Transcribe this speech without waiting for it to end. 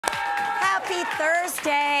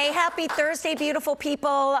Thursday. Happy Thursday, beautiful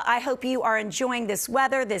people. I hope you are enjoying this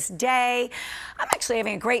weather, this day. I'm actually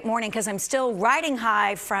having a great morning because I'm still riding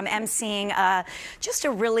high from emceeing just a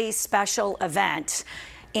really special event.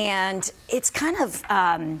 And it's kind of,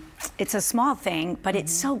 it's a small thing, but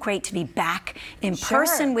it's so great to be back in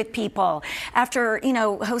person with people. After, you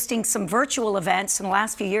know, hosting some virtual events in the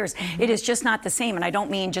last few years, it is just not the same. And I don't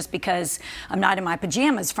mean just because I'm not in my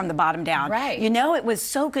pajamas from the bottom down. Right. You know, it was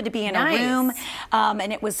so good to be in a room.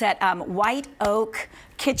 And it was at White Oak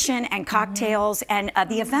Kitchen and Cocktails, and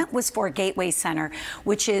the event was for Gateway Center,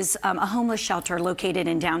 which is a homeless shelter located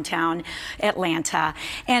in downtown Atlanta.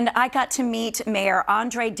 And I got to meet Mayor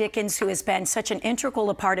Andre Dickens, who has been such an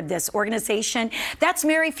integral part of this organization. That's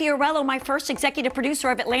Mary Fiorello, my first executive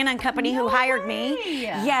producer of Atlanta & Company, who hired me.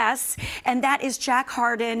 Yes, and that is Jack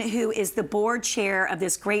Harden, who is the board chair of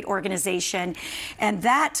this great organization. And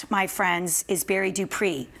that, my friends, is Barry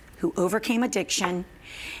Dupree, who overcame addiction.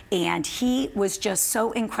 And he was just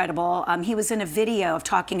so incredible. He was in a video of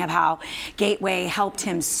talking of how Gateway helped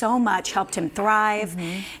him so much, helped him thrive.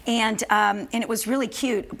 And it was really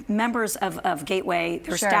cute. Members of Gateway,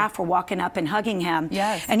 their staff were walking up and hugging him.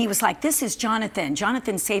 And he was like, this is Jonathan.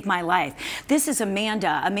 Jonathan saved my life. This is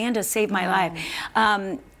Amanda. Amanda saved my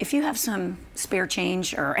life. If you have some spare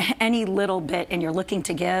change or any little bit and you're looking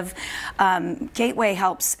to give, Gateway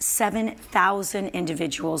helps 7,000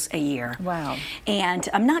 individuals a year. Wow. And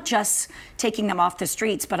I'm not just taking them off the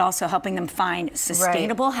streets, but also helping them find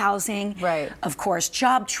sustainable housing, of course,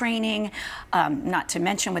 job training, not to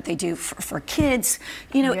mention what they do for kids.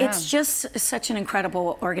 You know, it's just such an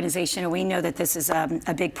incredible organization. And we know that this is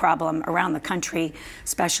a big problem around the country,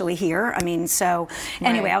 especially here. I mean, so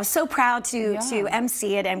anyway, I was so proud to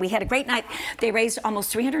MC it, and we had a great night. They raised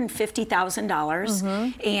almost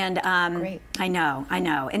 $350,000. And I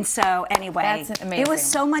know. And so anyway, that's amazing. It was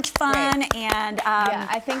so much fun. And yeah,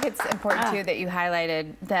 I think it's important too that you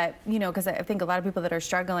highlighted that, you know, because I think a lot of people that are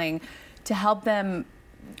struggling, to help them,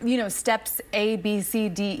 you know, steps A, B, C,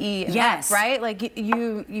 D, E, and F, right? Like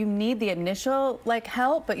you need the initial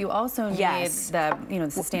help, but you also need the, you know,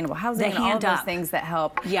 the sustainable housing and all of those things that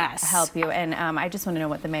help help you. And I just want to know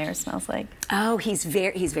what the mayor smells like. Oh, he's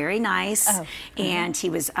very nice, and he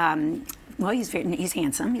was. Well, he's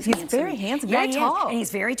handsome. He's very handsome. Very tall. And he's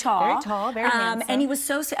very tall. Very tall, very handsome. And he was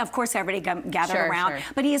so, of course, everybody gathered around.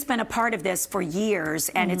 But he has been a part of this for years.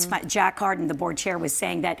 And it's Jack Harden, the board chair, was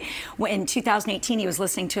saying that in 2018, he was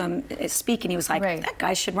listening to him speak, and he was like, that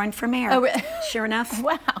guy should run for mayor. Oh, sure enough,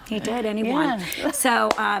 wow. He did, and he won. So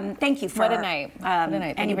thank you for what a night. What a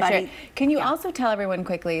night. Anybody. Can you also tell everyone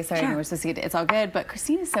quickly, sorry, I know we're supposed to get, it's all good, but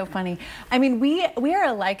Christina's so funny. I mean, we are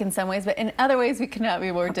alike in some ways, but in other ways, we cannot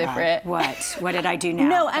be more different. What did I do now?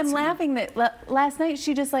 No, I'm laughing that last night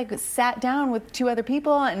she just sat down with two other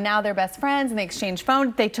people, and now they're best friends, and they exchanged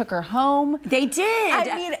phones. They took her home. They did.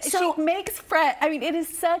 I mean, she makes friends. I mean, it is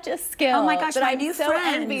such a skill. Oh my gosh, that my I'm new so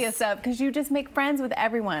friends. envious of, because you just make friends with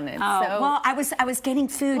everyone. It's so well, I was getting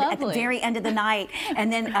food at the very end of the night,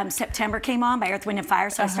 and then September came on by Earth, Wind & Fire,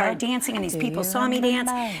 so I started dancing, and these people saw me dance,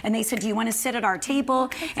 and they said, do you want to sit at our table?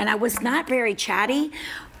 And I was not very chatty.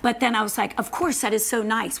 But then I was like, of course, that is so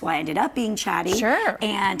nice. Well, I ended up being chatty.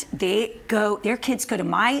 And their kids go to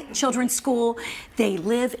my children's school. They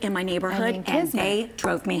live in my neighborhood, and they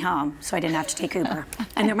drove me home, so I didn't have to take Uber.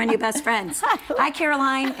 And they're my new best friends. Hi,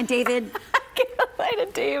 Caroline and David. Caroline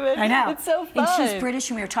and David. I know. It's so fun. And she's British,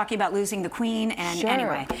 and we were talking about losing the Queen. And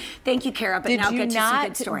anyway, thank you, Kara. But now get to some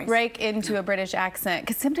good stories. Did you not break into a British accent?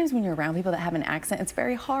 Because sometimes when you're around people that have an accent, it's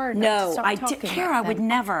very hard. No, Kara, I would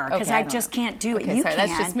never, because I just can't do it. You can.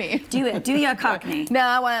 That's just me. Do it. Do your Cockney. No,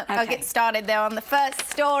 I won't. I'll get started there on the first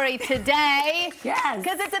story today.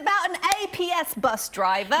 Because it's about an APS bus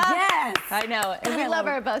driver. I know. And we love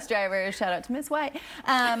our bus drivers. Shout out to Miss White.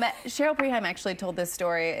 Cheryl Preheim actually told this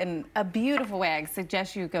story in a beautiful way. I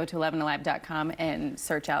suggest you go to 11alive.com and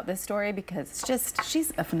search out this story, because it's just,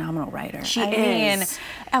 she's a phenomenal writer. She is.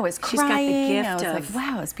 I was crying. She's got the gift I was of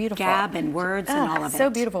like, wow, it's beautiful. Gab and words and all of it. So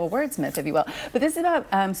beautiful. Wordsmith, if you will. But this is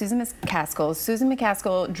about Susan McCaskill. Susan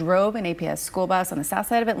McCaskill drove an APS school bus on the south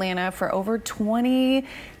side of Atlanta for over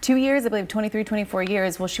 22 years, I believe 23, 24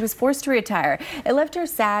 years. Well, she was forced to retire. It left her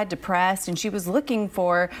sad, depressed, and she was looking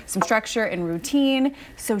for some structure and routine.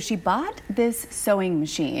 So she bought this sewing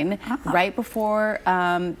machine right before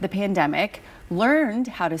the pandemic, learned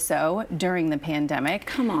how to sew during the pandemic.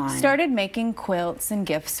 Come on. Started making quilts and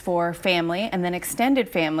gifts for family and then extended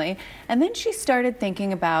family. And then she started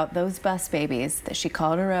thinking about those bus babies that she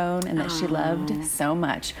called her own and that she loved so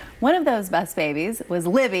much. One of those bus babies was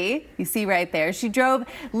Libby. You see right there. She drove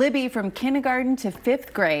Libby from kindergarten to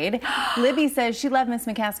 5th grade. Libby says she loved Miss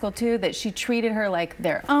McCaskill too, that she treated her like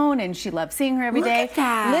their own and she loved seeing her every day. Look at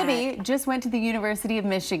that. Libby just went to the University of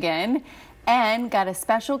Michigan and got a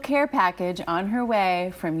special care package on her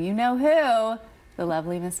way from you-know-who, the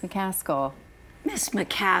lovely Miss McCaskill. Miss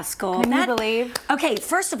McCaskill. Can you believe? Okay,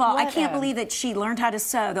 first of all, I can't What? believe that she learned how to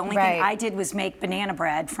sew. The only thing I did was make banana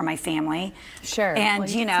bread for my family. Sure. And, Well,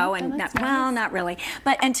 you know, and that's well, nice. not really.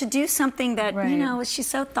 But, and to do something that, you know, she's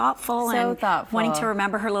so thoughtful So and thoughtful. wanting to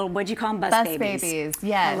remember her little, what'd you call them, bus babies?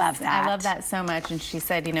 Yes. I love that. I love that so much. And she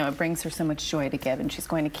said, you know, it brings her so much joy to give, and she's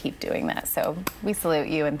going to keep doing that. So we salute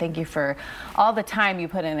you and thank you for all the time you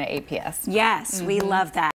put in at APS. Yes, we love that.